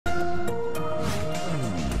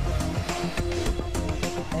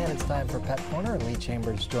Pet Corner. Lee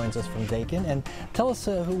Chambers joins us from Dakin. And tell us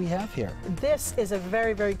who we have here. This is a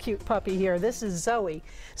very, very cute puppy here. This is Zoey.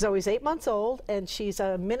 Zoey's 8 months old, and she's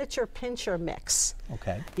a Miniature Pinscher mix.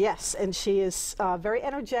 Okay. Yes, and she is very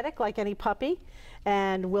energetic like any puppy,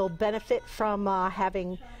 and will benefit from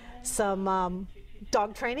having some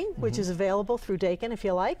dog training, which is available through Dakin if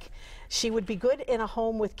you like. She would be good in a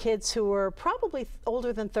home with kids who are probably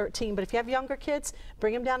older than 13, but if you have younger kids,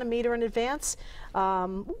 bring them down to meet her in advance.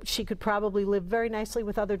 She could probably live very nicely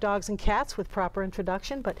with other dogs and cats with proper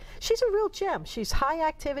introduction, but she's a real gem. She's high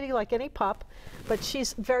activity like any pup, but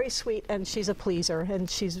she's very sweet and she's a pleaser, and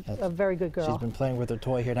she's a very good girl. She's been playing with her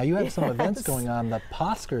toy here. Now you have some events going on. The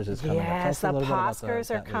Poskers is coming up. Yes, the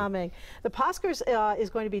Poskers are coming. The Poskers is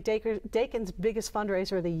going to be Dakin's biggest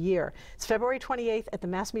fundraiser of the year. It's February 28th at the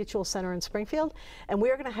Mass Mutual Center in Springfield, and we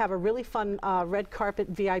are going to have a really fun red carpet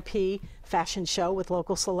VIP fashion show with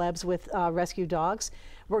local celebs with rescue dogs.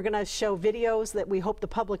 We're going to show videos that we hope the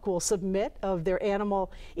public will submit of their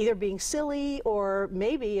animal either being silly or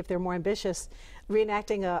maybe, if they're more ambitious,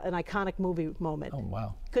 reenacting an iconic movie moment. Oh,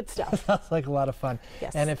 wow. Good stuff. Sounds like a lot of fun.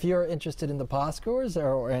 Yes. And if you're interested in the Poskers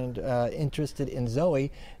or interested in Zoey,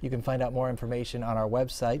 you can find out more information on our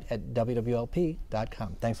website at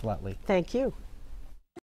wwlp.com. Thanks a lot, Lee. Thank you.